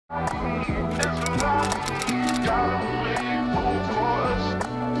Hey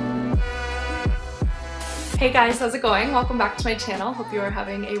guys, how's it going? Welcome back to my channel. Hope you are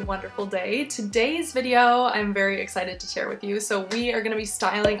having a wonderful day. Today's video I'm very excited to share with you. So we are going to be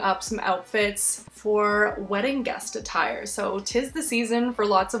styling up some outfits for wedding guest attire. So 'tis the season for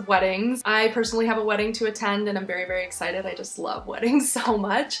lots of weddings. I personally have a wedding to attend and I'm very excited. I just love weddings so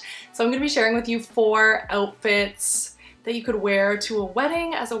much. So I'm going to be sharing with you 4 outfits that you could wear to a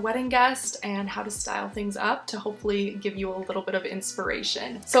wedding as a wedding guest and how to style things up to hopefully give you a little bit of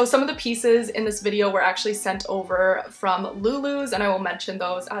inspiration. So some of the pieces in this video were actually sent over from Lulu's, and I will mention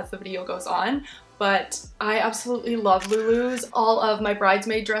those as the video goes on. But I absolutely love Lulu's. All of my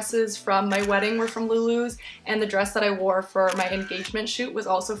bridesmaid dresses from my wedding were from Lulu's, and the dress that I wore for my engagement shoot was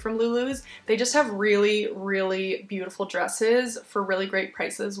also from Lulu's. They just have really beautiful dresses for really great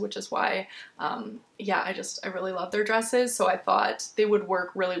prices, which is why, yeah, I really love their dresses. So I thought they would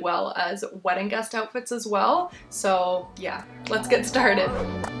work really well as wedding guest outfits as well. So yeah, let's get started.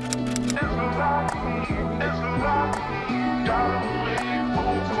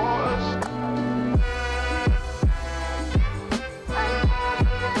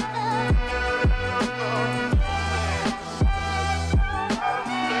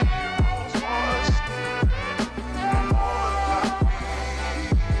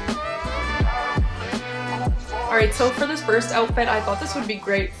 Alright, so for this first outfit, I thought this would be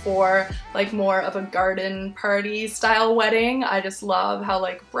great for like more of a garden party style wedding. I just love how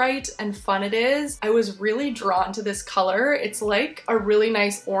like bright and fun it is. I was really drawn to this color. It's like a really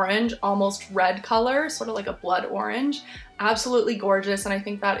nice orange, almost red color, sort of like a blood orange. Absolutely gorgeous, and I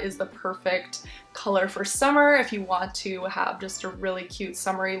think that is the perfect color for summer if you want to have just a really cute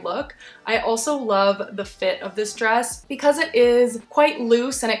summery look. I also love the fit of this dress because it is quite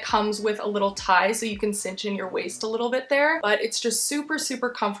loose and it comes with a little tie so you can cinch in your waist a little bit there, but it's just super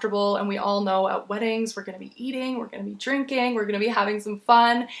comfortable. And we all know at weddings we're gonna be eating, we're gonna be drinking, we're gonna be having some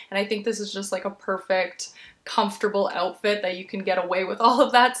fun, and I think this is just like a perfect comfortable outfit that you can get away with all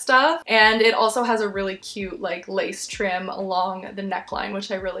of that stuff. And it also has a really cute like lace trim along the neckline,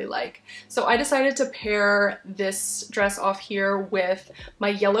 which I really like. So I decided to pair this dress off here with my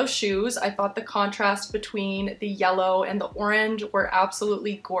yellow shoes. I thought the contrast between the yellow and the orange were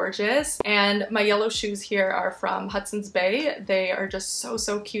absolutely gorgeous. And my yellow shoes here are from Hudson's Bay. They are just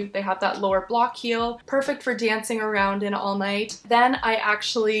so cute. They have that lower block heel, perfect for dancing around in all night. Then I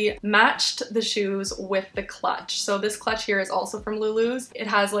actually matched the shoes with the clutch. So this clutch here is also from Lulu's. It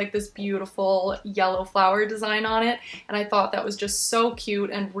has like this beautiful yellow flower design on it, and I thought that was just so cute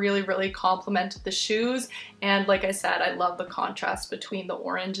and really complemented the shoes. And like I said, I love the contrast between the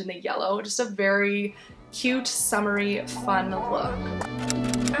orange and the yellow. Just a very cute, summery, fun look.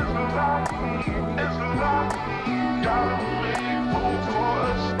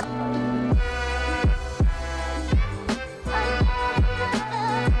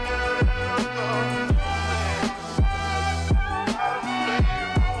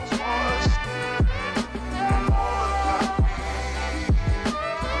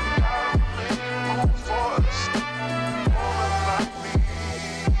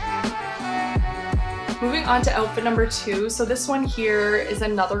 Moving on to outfit number 2. So this one here is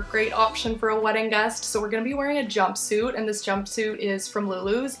another great option for a wedding guest. So we're gonna be wearing a jumpsuit, and this jumpsuit is from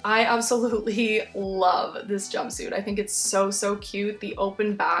Lulu's. I absolutely love this jumpsuit. I think it's so cute. The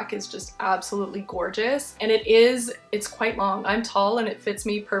open back is just absolutely gorgeous, and it's quite long. I'm tall and it fits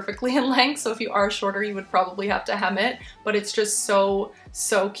me perfectly in length, so if you are shorter you would probably have to hem it, but it's just so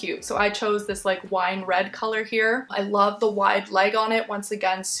cute. So I chose this like wine red color here. I love the wide leg on it. Once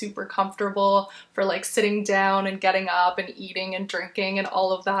again, super comfortable for like sitting down and getting up and eating and drinking and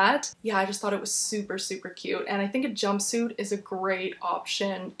all of that. Yeah, I just thought it was super cute, and I think a jumpsuit is a great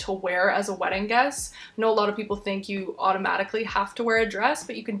option to wear as a wedding guest. I know a lot of people think you automatically have to wear a dress,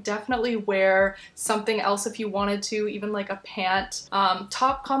 but you can definitely wear something else if you wanted to, even like a pant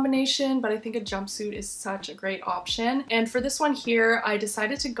top combination, but I think a jumpsuit is such a great option. And for this one here, I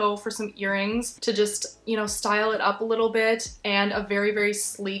decided to go for some earrings to just, you know, style it up a little bit, and a very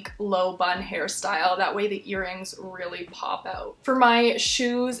sleek low bun hairstyle. That way the earrings really pop out. For my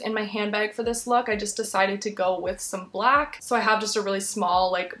shoes and my handbag for this look, I just decided to go with some black. So I have just a really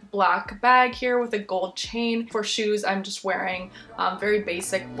small like black bag here with a gold chain. For shoes, I'm just wearing very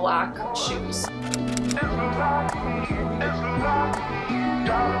basic black shoes.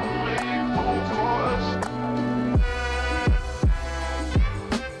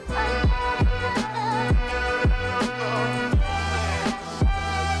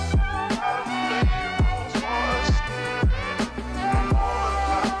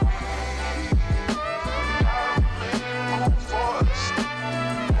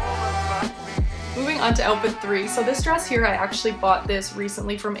 on to outfit 3. So this dress here, I actually bought this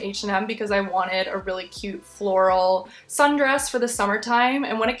recently from H&M because I wanted a really cute floral sundress for the summertime.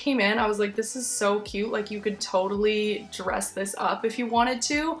 And when it came in, I was like, this is so cute. Like, you could totally dress this up if you wanted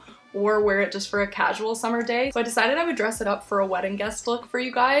to, or wear it just for a casual summer day. So I decided I would dress it up for a wedding guest look for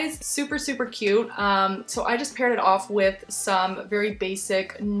you guys. Super, super cute. So I just paired it off with some very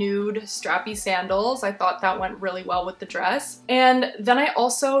basic nude strappy sandals. I thought that went really well with the dress. And then I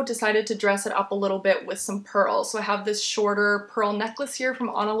also decided to dress it up a little bit with some pearls. So I have this shorter pearl necklace here from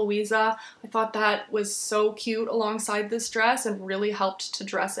Ana Luisa. I thought that was so cute alongside this dress and really helped to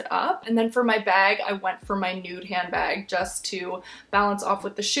dress it up. And then for my bag, I went for my nude handbag just to balance off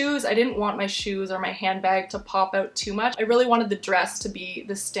with the shoes. I didn't want my shoes or my handbag to pop out too much. I really wanted the dress to be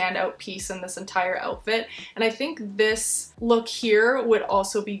the standout piece in this entire outfit. And I think this look here would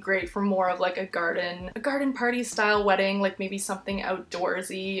also be great for more of like a garden party style wedding, like maybe something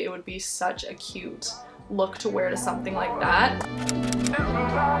outdoorsy. It would be such a cute look to wear to something like that.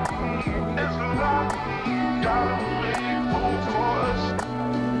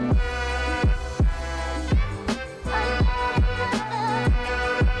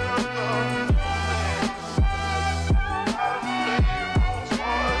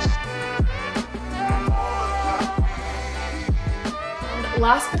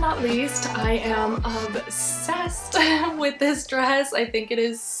 Last but not least, I am obsessed with this dress. I think it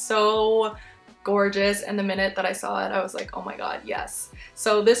is so gorgeous, and the minute that I saw it, I was like, oh my god, yes.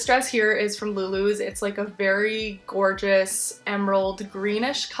 So this dress here is from Lulu's. It's like a very gorgeous emerald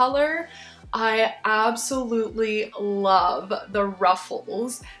greenish color. I absolutely love the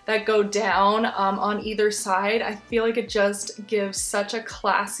ruffles that go down on either side. I feel like it just gives such a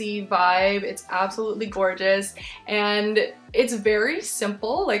classy vibe. It's absolutely gorgeous, and it's very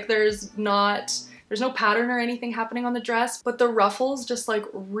simple. Like, there's no pattern or anything happening on the dress, but the ruffles just like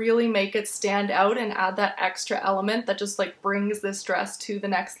really make it stand out and add that extra element that just like brings this dress to the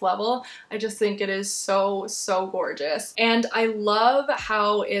next level. I just think it is so, so gorgeous. And I love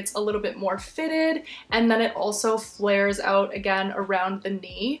how it's a little bit more fitted, and then it also flares out again around the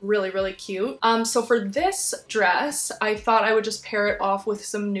knee. Really, really cute. So for this dress, I thought I would just pair it off with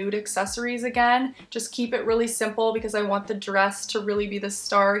some nude accessories again. Just keep it really simple because I want the dress to really be the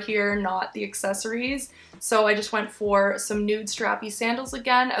star here, not the accessories. So I just went for some nude strappy sandals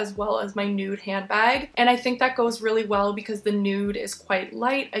again, as well as my nude handbag. And I think that goes really well because the nude is quite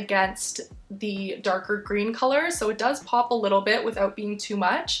light against the darker green color, so it does pop a little bit without being too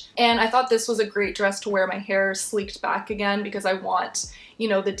much. And I thought this was a great dress to wear my hair sleeked back again because I want, you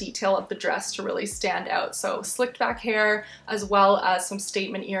know, the detail of the dress to really stand out. So slicked back hair, as well as some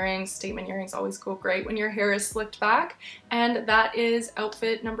statement earrings. Statement earrings always go great when your hair is slicked back. And that is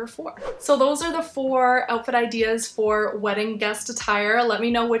outfit number 4. So those are the 4 outfit ideas for wedding guest attire. Let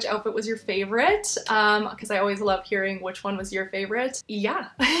me know which outfit was your favorite, because I always love hearing which one was your favorite. Yeah,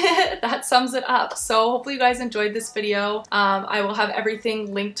 that sums it up. So hopefully you guys enjoyed this video. I will have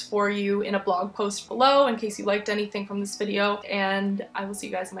everything linked for you in a blog post below in case you liked anything from this video, and I will see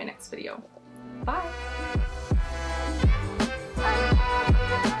you guys in my next video. Bye!